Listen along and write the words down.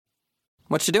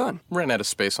What you doing? Ran out of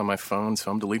space on my phone,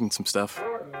 so I'm deleting some stuff.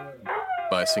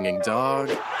 Bye, singing dog.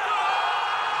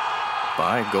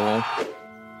 Bye, goal.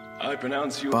 I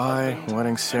pronounce you. Bye,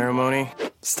 wedding ceremony.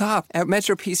 Stop. At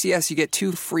Metro PCS, you get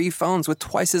 2 free phones with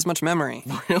twice as much memory.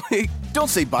 Really? Don't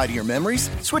say bye to your memories.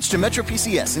 Switch to Metro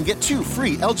PCS and get 2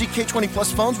 free LG K20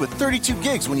 Plus phones with 32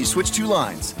 gigs when you switch 2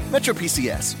 lines. Metro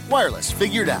PCS. Wireless.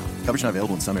 Figured out. Coverage not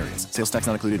available in some areas. Sales tax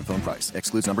not included in phone price.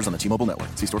 Excludes numbers on the T-Mobile network.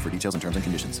 See store for details and terms and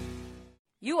conditions.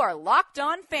 You are Locked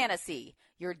On Fantasy,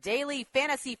 your daily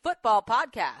fantasy football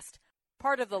podcast.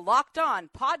 Part of the Locked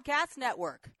On Podcast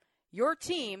Network. Your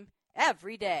team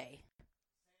every day.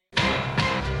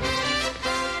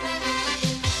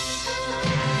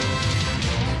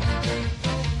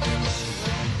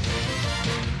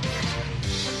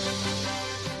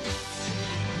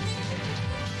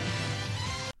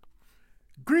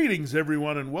 Greetings,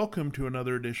 everyone, and welcome to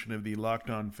another edition of the Locked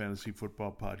On Fantasy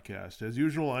Football Podcast. As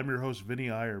usual, I'm your host, Vinny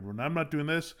Iyer. When I'm not doing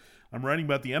this, I'm writing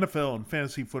about the NFL and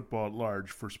fantasy football at large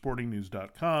for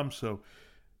SportingNews.com. So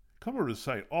come over to the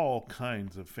site, all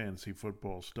kinds of fantasy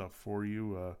football stuff for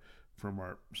you from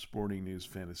our Sporting News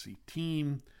fantasy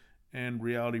team and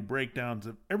reality breakdowns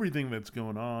of everything that's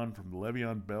going on, from the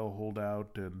Le'Veon Bell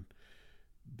holdout and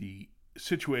the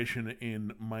situation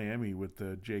in Miami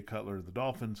with Jay Cutler and the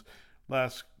Dolphins.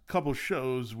 Last couple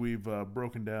shows, we've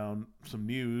broken down some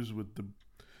news with the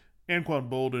Anquan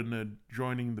Boldin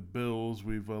joining the Bills.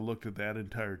 We've looked at that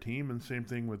entire team, and same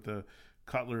thing with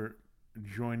Cutler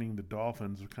joining the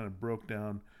Dolphins. We kind of broke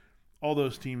down all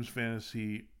those teams'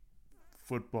 fantasy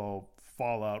football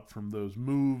fallout from those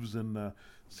moves and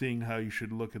seeing how you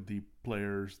should look at the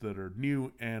players that are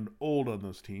new and old on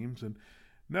those teams. And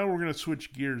now we're going to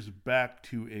switch gears back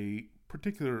to a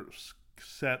particular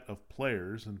set of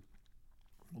players. And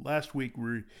last week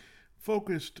we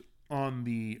focused on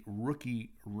the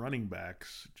rookie running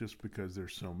backs just because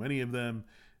there's so many of them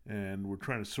and we're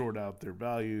trying to sort out their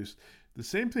values. The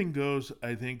same thing goes,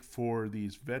 I think, for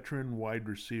these veteran wide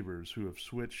receivers who have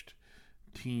switched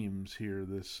teams here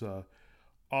this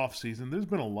offseason. There's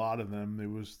been a lot of them.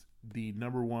 It was the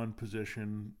number one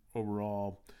position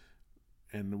overall,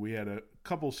 and we had a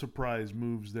couple surprise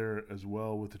moves there as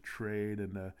well with a trade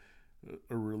and a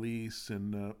release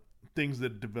and things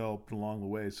that developed along the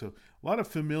way. So a lot of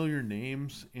familiar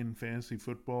names in fantasy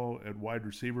football at wide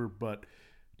receiver, but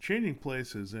changing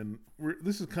places. And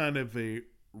this is kind of a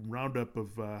roundup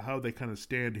of how they kind of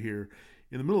stand here.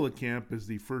 In the middle of camp as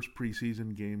the first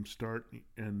preseason games start,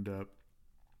 and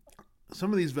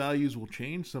some of these values will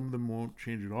change, some of them won't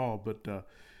change at all, but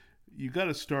you got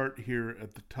to start here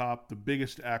at the top. The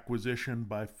biggest acquisition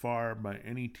by far by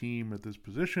any team at this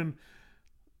position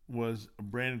was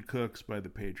Brandon Cooks by the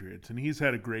Patriots, and he's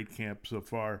had a great camp so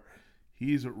far.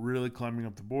 He's really climbing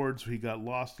up the board, so he got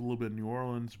lost a little bit in New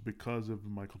Orleans because of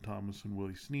Michael Thomas and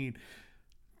Willie Snead.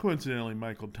 Coincidentally,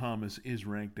 Michael Thomas is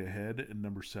ranked ahead at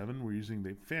number 7. We're using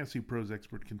the Fantasy Pros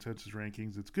Expert Consensus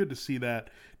Rankings. It's good to see that,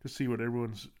 to see what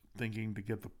everyone's thinking, to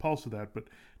get the pulse of that. But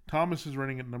Thomas is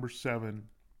running at number 7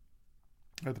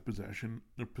 at the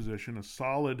position, a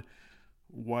solid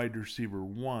wide receiver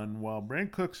 1, while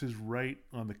Brandon Cooks is right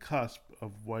on the cusp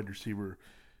of wide receiver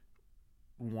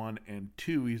 1 and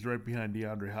 2. He's right behind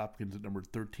DeAndre Hopkins at number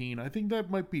 13. I think that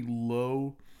might be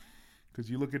low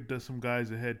because you look at some guys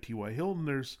ahead. T.Y. Hilton,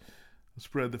 there's a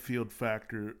spread the field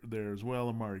factor there as well.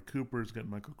 Amari Cooper's got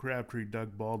Michael Crabtree.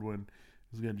 Doug Baldwin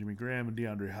has got Jimmy Graham, and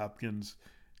DeAndre Hopkins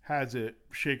has a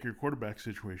shakier quarterback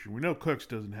situation. We know Cooks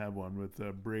doesn't have one with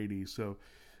Brady, so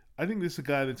I think this is a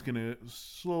guy that's going to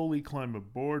slowly climb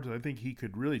up boards. I think he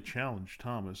could really challenge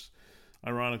Thomas,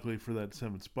 ironically, for that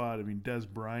 7th spot. I mean, Des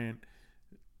Bryant,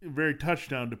 very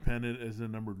touchdown dependent as the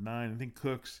number 9. I think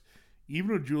Cooks,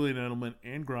 even with Julian Edelman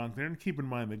and Gronk there, and keep in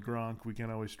mind that Gronk, we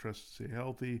can't always trust to stay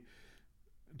healthy.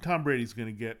 Tom Brady's going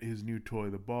to get his new toy,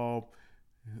 the ball,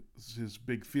 his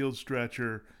big field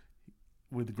stretcher.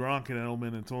 With Gronk and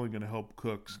Edelman, it's only going to help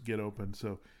Cooks get open.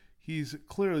 So he's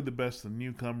clearly the best of the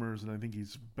newcomers, and I think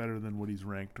he's better than what he's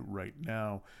ranked right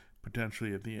now,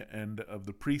 potentially at the end of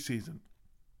the preseason.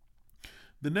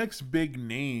 The next big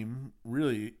name,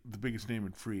 really the biggest name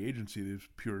in free agency, this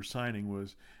pure signing,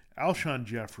 was Alshon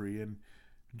Jeffrey. And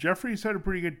Jeffrey's had a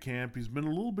pretty good camp. He's been a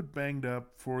little bit banged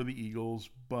up for the Eagles,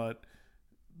 but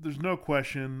there's no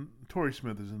question Torrey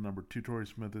Smith is a number 2. Torrey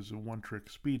Smith is a one-trick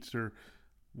speedster.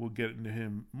 We'll get into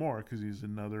him more because he's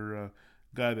another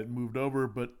guy that moved over.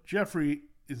 But Jeffrey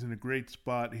is in a great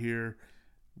spot here.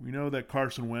 We know that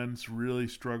Carson Wentz really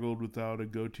struggled without a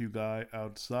go-to guy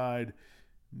outside.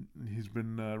 He's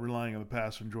been relying on the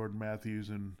pass from Jordan Matthews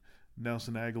and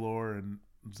Nelson Aguilar, and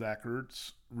Zach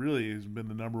Ertz really has been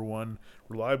the number one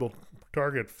reliable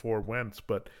target for Wentz,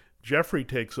 but Jeffrey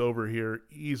takes over here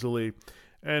easily,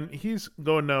 and he's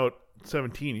going now at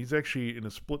 17. He's actually in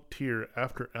a split tier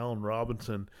after Allen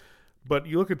Robinson. But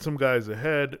you look at some guys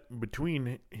ahead,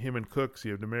 between him and Cooks,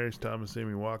 you have Demaryius Thomas,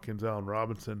 Sammy Watkins, Allen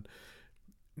Robinson.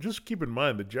 Just keep in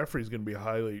mind that Jeffrey's going to be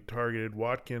highly targeted.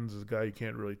 Watkins is a guy you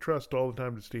can't really trust all the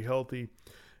time to stay healthy.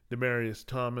 Demaryius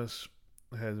Thomas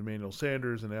has Emmanuel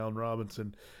Sanders, and Allen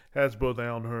Robinson has both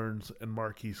Allen Hurns and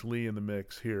Marquise Lee in the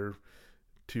mix here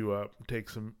to take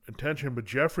some attention. But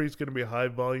Jeffrey's going to be a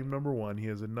high-volume number one. He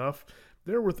has enough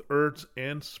there with Ertz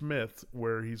and Smith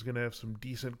where he's going to have some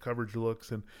decent coverage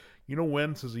looks. And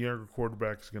Wentz as a younger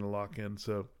quarterback is going to lock in.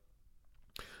 So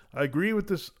I agree with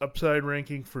this upside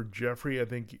ranking for Jeffrey. I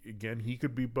think, again, he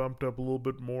could be bumped up a little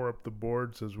bit more up the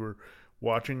boards as we're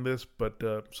watching this. But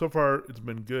so far it's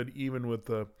been good, even with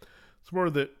some more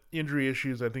of the injury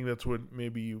issues. I think that's what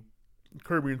maybe you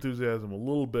curb your enthusiasm a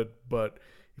little bit. But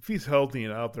if he's healthy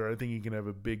and out there, I think he can have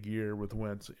a big year with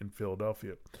Wentz in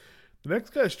Philadelphia. The next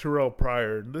guy is Terrell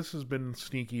Pryor, and this has been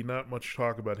sneaky, not much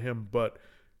talk about him, but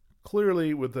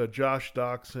clearly with Josh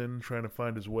Doxson trying to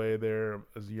find his way there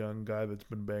as a young guy that's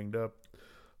been banged up.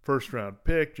 First-round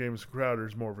pick, James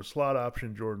Crowder's more of a slot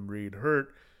option, Jordan Reed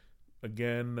hurt.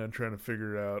 Again, I'm trying to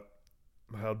figure out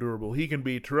how durable he can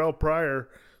be. Terrell Pryor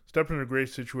stepped in a great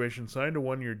situation, signed a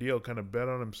one-year deal, kind of bet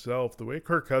on himself the way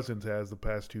Kirk Cousins has the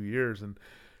past 2 years, and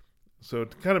so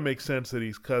it kind of makes sense that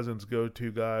he's Cousins'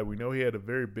 go-to guy. We know he had a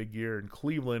very big year in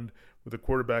Cleveland with a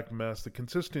quarterback mess. The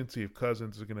consistency of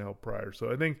Cousins is going to help Pryor.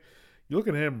 So I think you look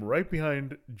at him right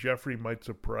behind Jeffrey might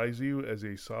surprise you as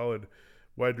a solid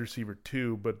wide receiver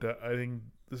too. But I think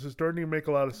this is starting to make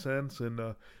a lot of sense. And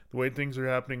the way things are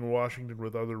happening in Washington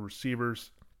with other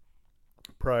receivers,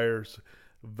 Pryor's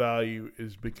value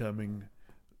is becoming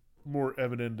more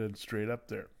evident and straight up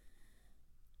there.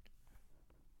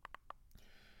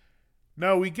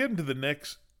 Now we get into the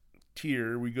next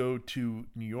tier. We go to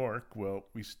New York. Well,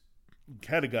 we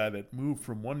had a guy that moved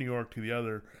from one New York to the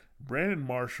other, Brandon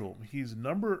Marshall. He's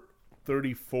number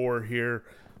 34 here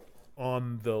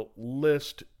on the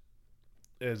list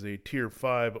as a tier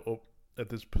 5 at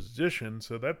this position.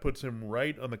 So that puts him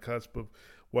right on the cusp of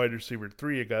wide receiver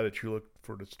 3, a guy that you look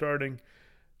for to starting.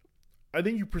 I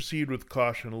think you proceed with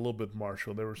caution a little bit,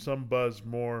 Marshall. There was some buzz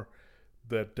more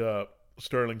that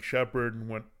Sterling Shepard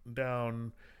went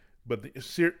down, but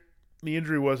the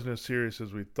injury wasn't as serious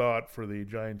as we thought for the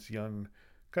Giants' young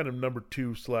kind of number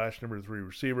 2/number 3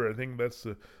 receiver. I think that's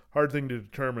the hard thing to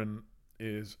determine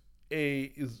is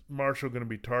Marshall going to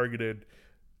be targeted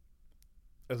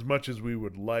as much as we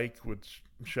would like with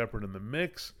Shepard in the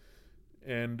mix,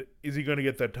 and is he going to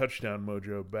get that touchdown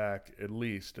mojo back at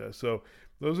least? So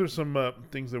those are some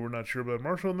things that we're not sure about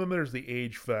Marshall, and then there's the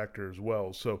age factor as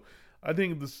well. So I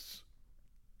think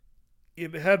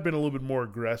it had been a little bit more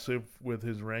aggressive with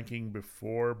his ranking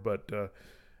before, but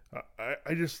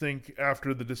I just think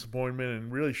after the disappointment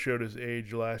and really showed his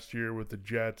age last year with the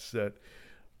Jets that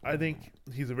I think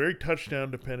he's a very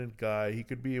touchdown-dependent guy. He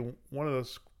could be one of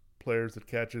those players that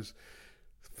catches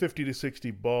 50 to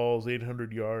 60 balls,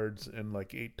 800 yards, and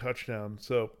like 8 touchdowns.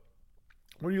 So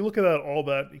when you look at all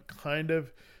that, it kind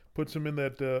of puts him in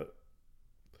that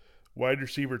wide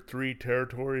receiver 3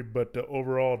 territory, but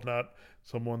overall not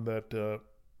someone that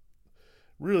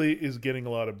really is getting a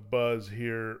lot of buzz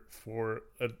here for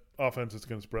an offense that's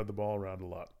going to spread the ball around a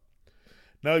lot.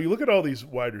 Now you look at all these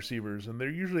wide receivers, and they're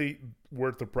usually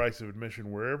worth the price of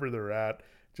admission wherever they're at.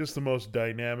 Just the most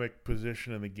dynamic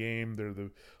position in the game. They're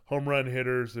the home run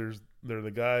hitters. They're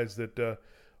the guys that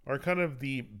are kind of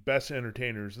the best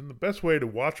entertainers. And the best way to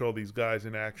watch all these guys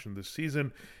in action this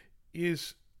season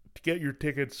is to get your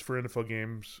tickets for NFL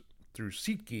games through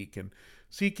SeatGeek. And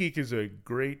SeatGeek is a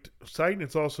great site, and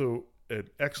it's also an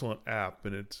excellent app.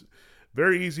 And it's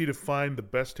very easy to find the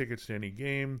best tickets to any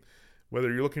game,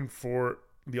 whether you're looking for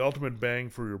the ultimate bang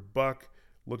for your buck,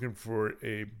 looking for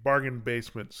a bargain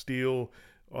basement steal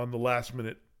on the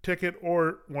last-minute ticket,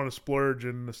 or want to splurge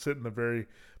and sit in the very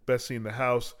best seat in the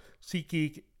house.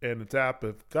 SeatGeek and its app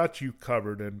have got you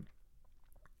covered, and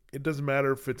it doesn't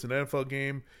matter if it's an NFL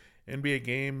game, NBA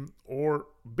game, or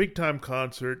big-time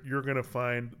concert, you're going to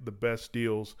find the best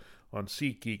deals on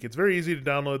SeatGeek. It's very easy to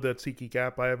download that SeatGeek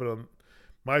app. I have it on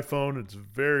my phone. It's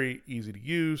very easy to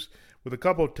use. With a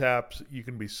couple of taps, you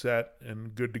can be set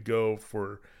and good to go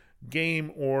for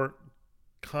game or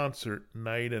concert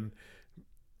night. And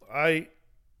I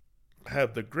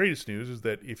have the greatest news is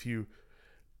that if you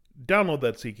download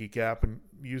that SeatGeek app and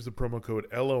use the promo code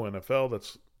LONFL,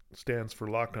 that stands for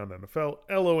Lockdown NFL,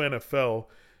 LONFL,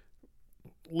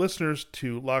 listeners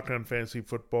to Locked On Fantasy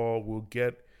Football will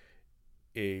get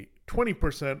a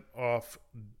 20% off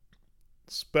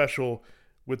special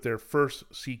with their first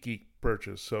SeatGeek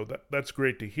purchase. So that's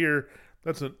great to hear.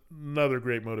 That's another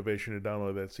great motivation to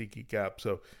download that SeatGeek app.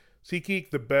 So SeatGeek,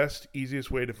 the best,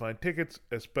 easiest way to find tickets,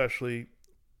 especially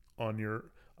on your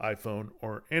iPhone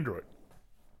or Android.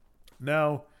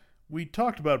 Now, we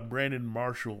talked about Brandon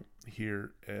Marshall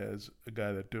here as a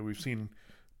guy that we've seen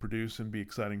produce and be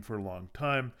exciting for a long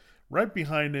time. Right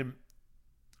behind him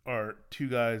are two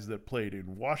guys that played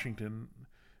in Washington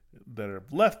that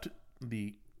have left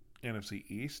the NFC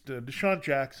East. Deshaun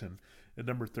Jackson at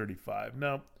number 35.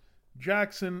 Now,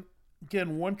 Jackson,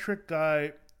 again, one-trick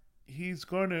guy. He's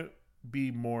going to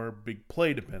be more big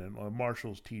play dependent. While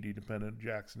Marshall's TD dependent,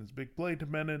 Jackson is big play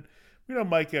dependent. We know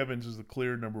Mike Evans is the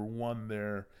clear number one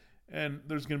there. And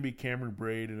there's going to be Cameron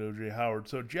Braid and O.J. Howard.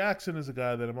 So Jackson is a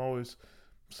guy that I'm always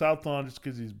south on just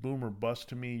because he's boom or bust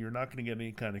to me. You're not going to get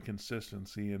any kind of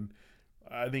consistency. And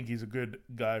I think he's a good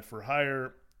guy for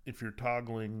hire if you're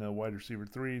toggling wide receiver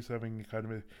threes, having kind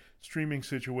of a streaming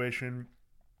situation.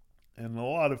 And a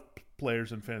lot of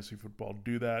players in fantasy football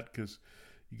do that because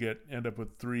you end up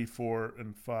with 3, 4,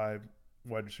 and 5,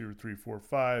 wide receiver 3, 4,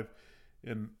 5,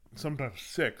 and sometimes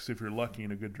 6 if you're lucky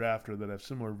in a good drafter that have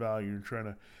similar value. You're trying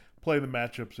to play the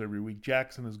matchups every week.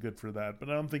 Jackson is good for that, but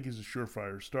I don't think he's a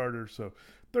surefire starter. So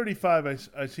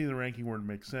 35, I see the ranking where it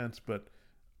makes sense, but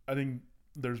I think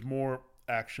there's more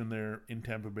action there in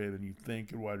Tampa Bay than you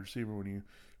think at wide receiver when you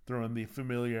throw in the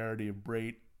familiarity of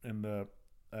Brate and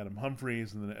Adam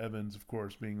Humphries, and then Evans, of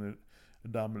course, being the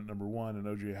dominant number one, and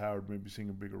O.J. Howard maybe seeing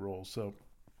a bigger role. So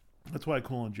that's why I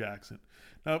call on Jackson.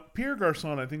 Now, Pierre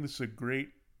Garçon, I think this is a great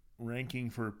ranking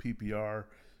for PPR.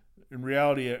 In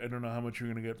reality, I don't know how much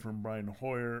you're going to get from Brian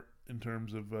Hoyer in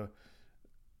terms of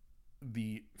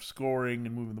the scoring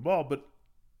and moving the ball, but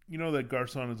you know that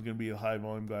Garçon is going to be a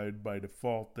high-volume guy by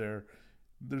default there.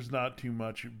 There's not too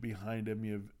much behind him.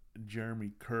 You have Jeremy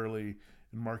Curley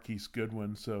and Marquise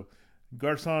Goodwin, so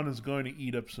Garçon is going to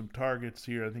eat up some targets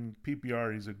here. I think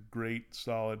PPR, he's a great,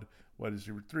 solid wide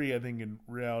receiver 3. I think in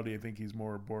reality, I think he's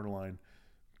more borderline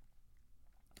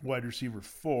wide receiver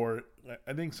 4.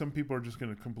 I think some people are just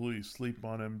going to completely sleep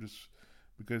on him just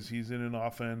because he's in an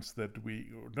offense that we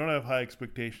don't have high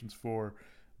expectations for,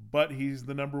 but he's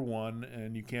the number one,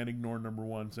 and you can't ignore number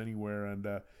ones anywhere. And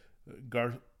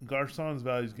Garçon's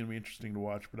value is going to be interesting to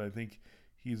watch, but I think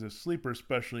he's a sleeper,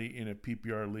 especially in a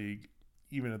PPR league,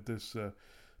 even at this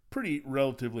pretty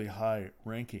relatively high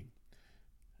ranking.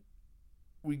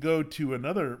 We go to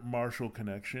another Marshall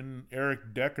connection,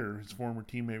 Eric Decker, his former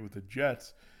teammate with the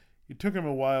Jets. It took him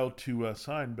a while to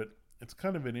sign, but it's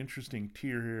kind of an interesting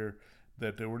tier here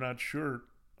that we're not sure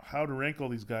how to rank all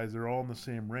these guys. They're all in the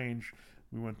same range.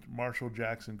 We went Marshall,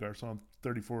 Jackson, Garçon,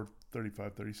 34,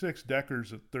 35, 36.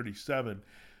 Decker's at 37.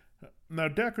 Now,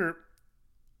 Decker,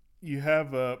 you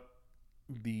have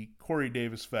the Corey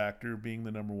Davis factor being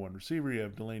the number one receiver. You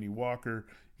have Delaney Walker.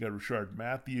 You got Rashard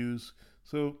Matthews.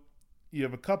 So you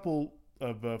have a couple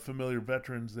of familiar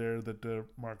veterans there that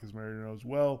Marcus Mariota knows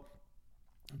well.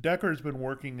 Decker's been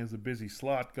working as a busy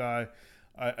slot guy.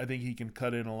 I think he can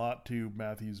cut in a lot to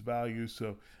Matthews' value.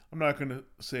 So I'm not going to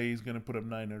say he's going to put up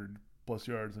 900 plus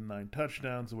yards and 9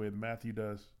 touchdowns the way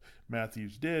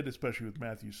Matthews did, especially with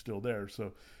Matthews still there.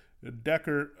 So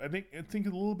Decker, I think a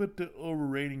little bit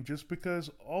overrating just because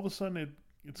all of a sudden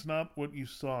it's not what you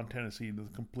saw in Tennessee, the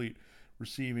complete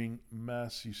receiving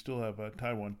mess. You still have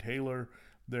Tywan Taylor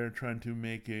there trying to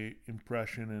make a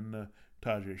impression, and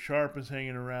Tajay Sharp is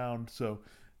hanging around. So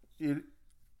it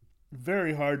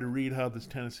very hard to read how this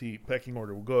Tennessee pecking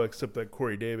order will go, except that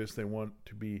Corey Davis, they want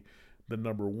to be the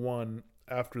number one.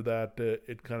 After that,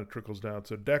 it kind of trickles down.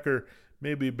 So Decker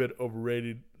may be a bit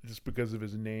overrated just because of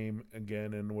his name,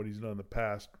 again, and what he's done in the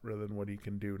past rather than what he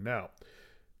can do now.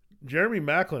 Jeremy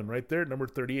Maclin right there at number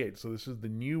 38. So this is the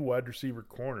new wide receiver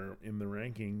corner in the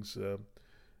rankings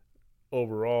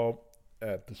overall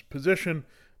at this position.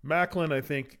 Maclin, I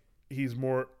think he's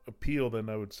more appeal than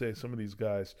I would say some of these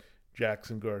guys,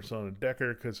 Jackson, Garçon, and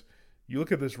Decker, because you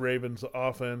look at this Ravens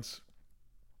offense,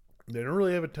 they don't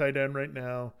really have a tight end right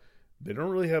now. They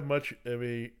don't really have much of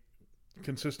a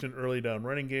consistent early down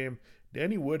running game.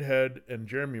 Danny Woodhead and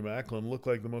Jeremy Maclin look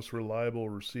like the most reliable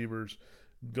receivers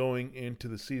going into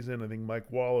the season. I think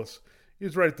Mike Wallace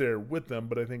is right there with them,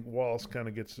 but I think Wallace kind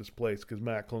of gets displaced because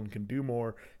Maclin can do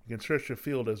more. He can stretch the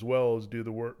field as well as do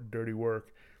the dirty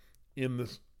work in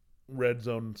this red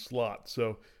zone slot.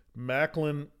 So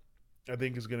Maclin, I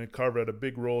think, is going to carve out a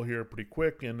big role here pretty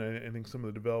quick, and I think some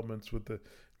of the developments with the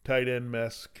tight end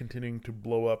mess continuing to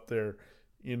blow up there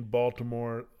in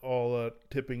Baltimore, all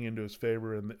tipping into his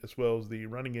favor, and as well as the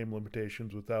running game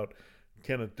limitations without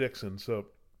Kenneth Dixon. So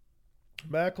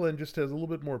Maclin just has a little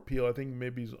bit more appeal. I think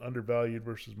maybe he's undervalued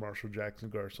versus Marshall, Jackson,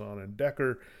 Garcon, and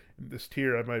Decker. In this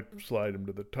tier, I might slide him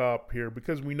to the top here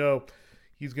because we know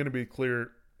he's going to be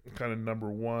clear kind of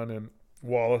number one. And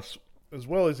Wallace, as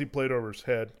well as he played over his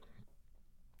head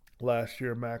last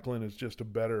year, Maclin is just a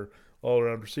better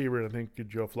all-around receiver, and I think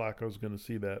Joe Flacco is going to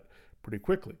see that pretty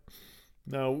quickly.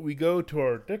 Now, we go to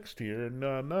our next tier, and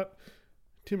not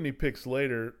too many picks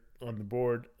later on the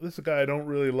board. This is a guy I don't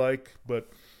really like, but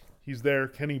he's there,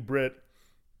 Kenny Britt,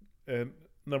 and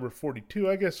number 42.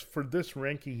 I guess for this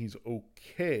ranking, he's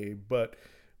okay, but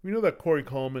we know that Corey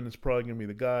Coleman is probably going to be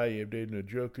the guy. You have David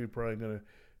Njoku probably going to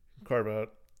carve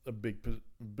out a big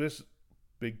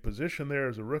position there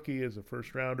as a rookie, as a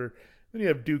first-rounder. Then you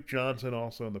have Duke Johnson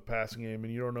also in the passing game,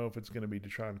 and you don't know if it's going to be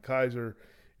Deshaun Kaiser.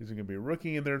 Is it going to be a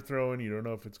rookie in there throwing? You don't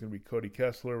know if it's going to be Cody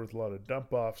Kessler with a lot of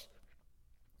dump-offs.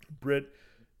 Britt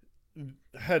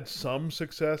had some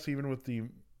success even with the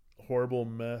horrible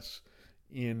mess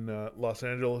in Los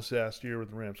Angeles last year with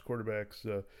the Rams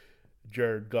quarterbacks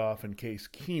Jared Goff and Case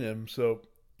Keenum. So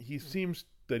he seems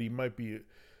that he might be a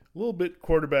little bit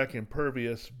quarterback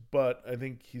impervious, but I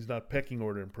think he's not pecking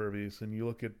order impervious. And you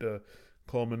look at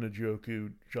Coleman,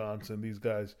 Njoku, Johnson, these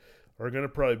guys are going to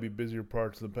probably be busier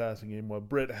parts of the passing game, while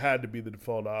Britt had to be the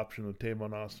default option with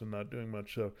Tavon Austin not doing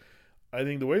much. So I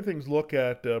think the way things look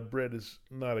at Britt is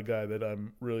not a guy that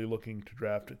I'm really looking to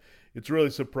draft. It's really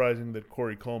surprising that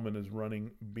Corey Coleman is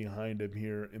running behind him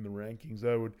here in the rankings.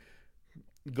 I would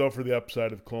go for the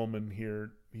upside of Coleman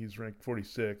here. He's ranked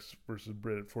 46 versus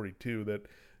Britt at 42. That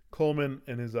Coleman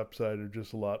and his upside are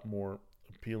just a lot more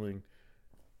appealing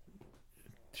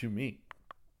to me.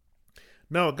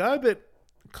 Now, a guy that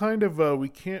kind of we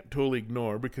can't totally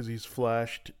ignore because he's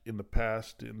flashed in the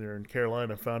past in there in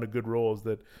Carolina, found a good role, is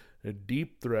that a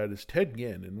deep threat is Ted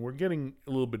Ginn. And we're getting a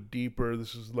little bit deeper.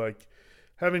 This is like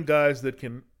having guys that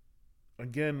can,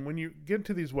 again, when you get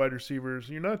to these wide receivers,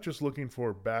 you're not just looking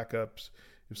for backups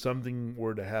if something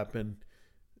were to happen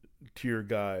to your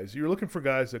guys. You're looking for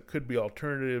guys that could be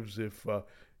alternatives if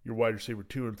your wide receiver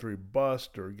 2 and 3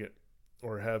 bust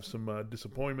or have some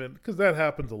disappointment, because that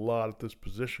happens a lot at this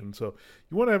position. So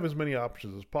you want to have as many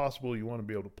options as possible. You want to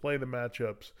be able to play the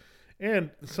matchups. And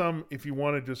some, if you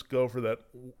want to just go for that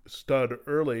stud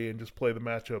early and just play the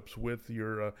matchups with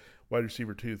your wide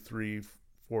receiver 2, 3,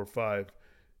 4, 5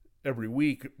 every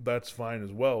week, that's fine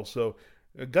as well. So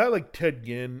a guy like Ted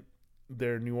Ginn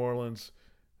there in New Orleans,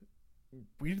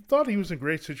 we thought he was in a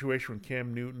great situation with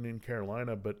Cam Newton in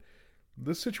Carolina, but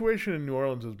this situation in New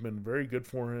Orleans has been very good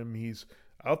for him. He's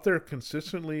out there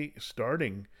consistently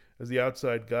starting as the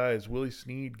outside guy as Willie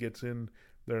Snead gets in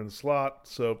there in the slot.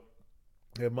 So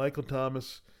you have Michael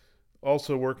Thomas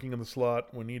also working in the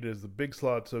slot when needed as the big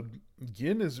slot. So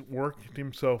Ginn has worked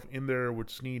himself in there with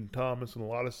Snead and Thomas in a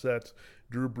lot of sets.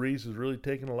 Drew Brees has really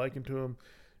taken a liking to him.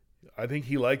 I think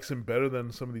he likes him better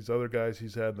than some of these other guys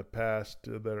he's had in the past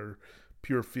that are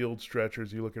pure field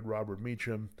stretchers. You look at Robert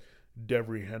Meacham,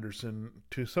 Devery Henderson,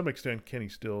 to some extent Kenny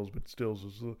Stills, but Stills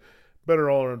is a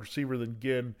better all-around receiver than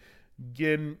Ginn.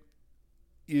 Ginn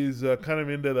is kind of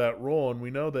into that role, and we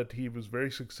know that he was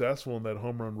very successful in that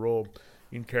home run role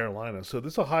in Carolina. So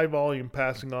this is a high-volume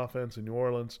passing offense in New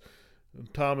Orleans.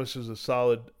 Thomas is a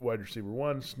solid wide receiver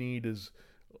 1. Snead is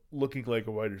looking like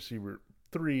a wide receiver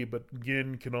 3, but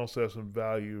Ginn can also have some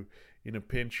value in a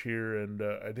pinch here, and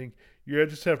I think you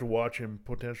just have to watch him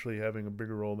potentially having a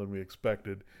bigger role than we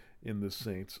expected in the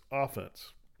Saints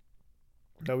offense.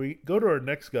 Now we go to our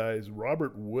next guy is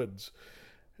Robert Woods,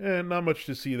 and not much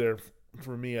to see there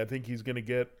for me. I think he's going to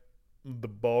get the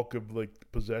bulk of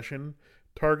like possession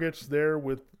targets there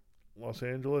with Los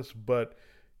Angeles, but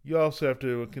you also have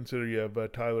to consider you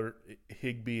have Tyler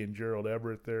Higbee and Gerald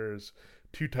Everett there as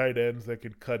 2 tight ends that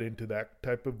can cut into that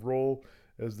type of role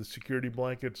as the security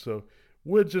blanket. So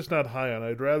Woods just not high on.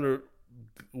 I'd rather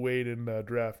wait and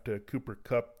draft Cooper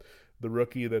Kupp, the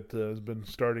rookie that has been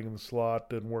starting in the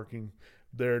slot and working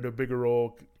there in a bigger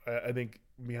role. I think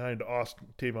behind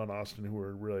Tavon Austin, who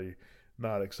are really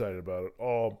not excited about it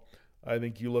all. I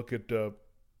think you look at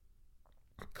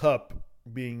Kupp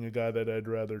being a guy that I'd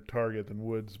rather target than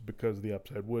Woods because of the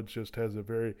upside. Woods just has a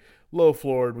very low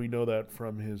floor, and we know that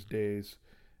from his days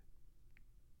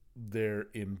there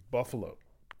in Buffalo.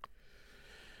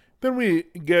 Then we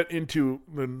get into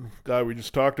the guy we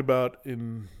just talked about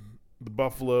in the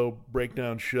Buffalo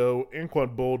breakdown show,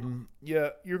 Anquan Boldin. Yeah,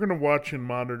 you're going to watch and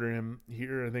monitor him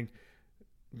here. I think,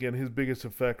 again, his biggest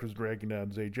effect was dragging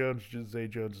down Zay Jones. Zay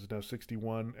Jones is now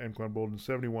 61, Anquan Boldin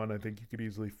 71. I think you could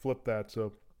easily flip that.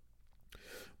 So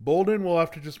Bolden will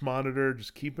have to just monitor,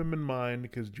 just keep him in mind,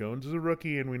 because Jones is a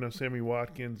rookie, and we know Sammy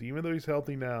Watkins, even though he's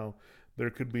healthy now, there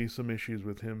could be some issues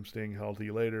with him staying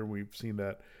healthy later. We've seen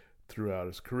that throughout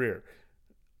his career.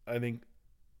 I think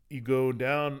you go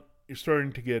down, you're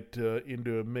starting to get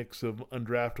into a mix of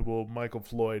undraftable. Michael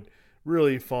Floyd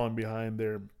really falling behind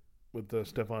there with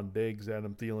Stephon Diggs,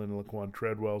 Adam Thielen, and Laquan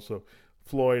Treadwell. So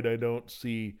Floyd, I don't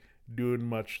see doing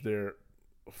much there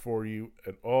for you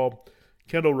at all.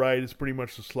 Kendall Wright is pretty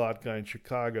much the slot guy in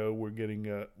Chicago. We're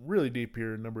getting really deep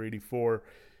here, number 84.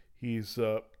 He's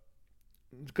going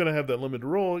to have that limited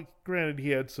role. Granted,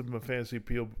 he had some fantasy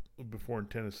appeal before in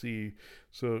Tennessee,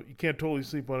 so you can't totally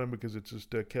sleep on him because it's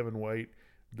just Kevin White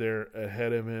there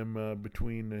ahead of him,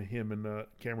 between him and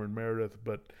Cameron Meredith.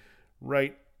 But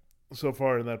Wright, so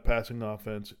far in that passing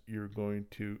offense, you're going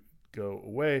to go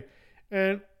away.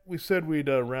 And we said we'd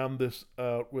round this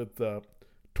out with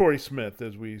Torrey Smith,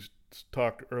 as we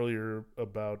talked earlier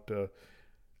about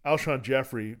Alshon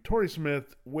Jeffrey. Torrey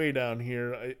Smith, way down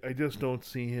here. I just don't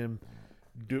see him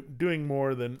doing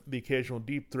more than the occasional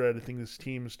deep threat. I think this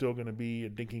team is still going to be a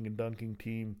dinking and dunking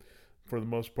team for the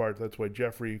most part. That's why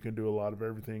Jeffrey, who can do a lot of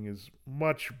everything, is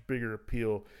much bigger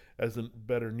appeal as a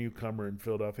better newcomer in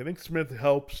Philadelphia. I think Smith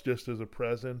helps just as a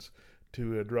presence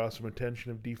to draw some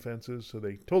attention of defenses, so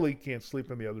they totally can't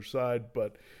sleep on the other side.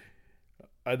 But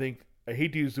I think, I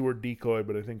hate to use the word decoy,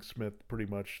 but I think Smith pretty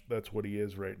much, that's what he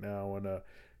is right now. And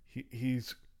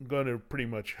he's going to pretty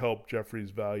much help Jeffrey's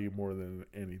value more than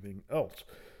anything else.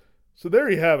 So there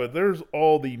you have it. There's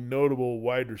all the notable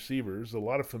wide receivers, a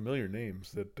lot of familiar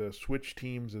names that switch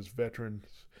teams as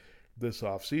veterans this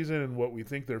offseason, and what we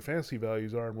think their fantasy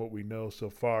values are and what we know so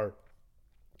far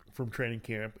from training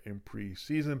camp and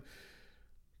preseason.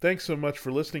 Thanks so much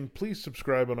for listening. Please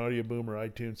subscribe on Audio Boom or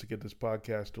iTunes to get this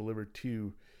podcast delivered to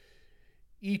you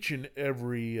each and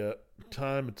every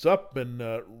time it's up and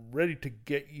ready to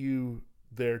get you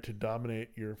there to dominate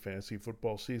your fantasy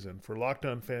football season. For Locked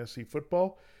On Fantasy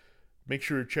Football, make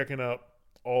sure you're checking out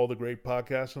all the great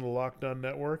podcasts on the Locked On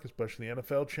Network, especially the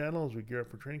NFL channel, as we gear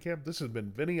up for training camp. This has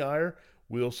been Vinny Iyer.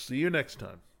 We'll see you next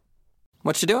time.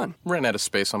 What you doing? Ran out of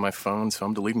space on my phone, so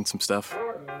I'm deleting some stuff.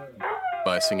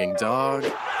 By singing dog.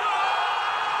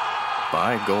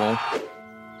 By goal.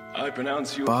 I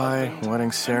pronounce you. By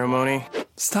wedding ceremony.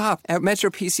 Stop. At Metro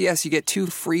PCS, you get 2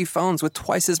 free phones with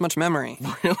twice as much memory.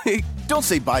 Really? Don't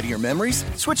say bye to your memories.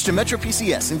 Switch to Metro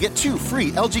PCS and get 2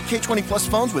 free LG K20 Plus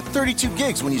phones with 32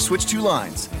 gigs when you switch 2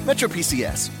 lines. Metro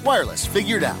PCS. Wireless.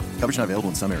 Figured out. Coverage not available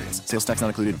in some areas. Sales tax not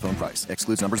included in phone price.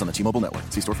 Excludes numbers on the T-Mobile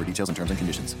network. See store for details and terms and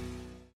conditions.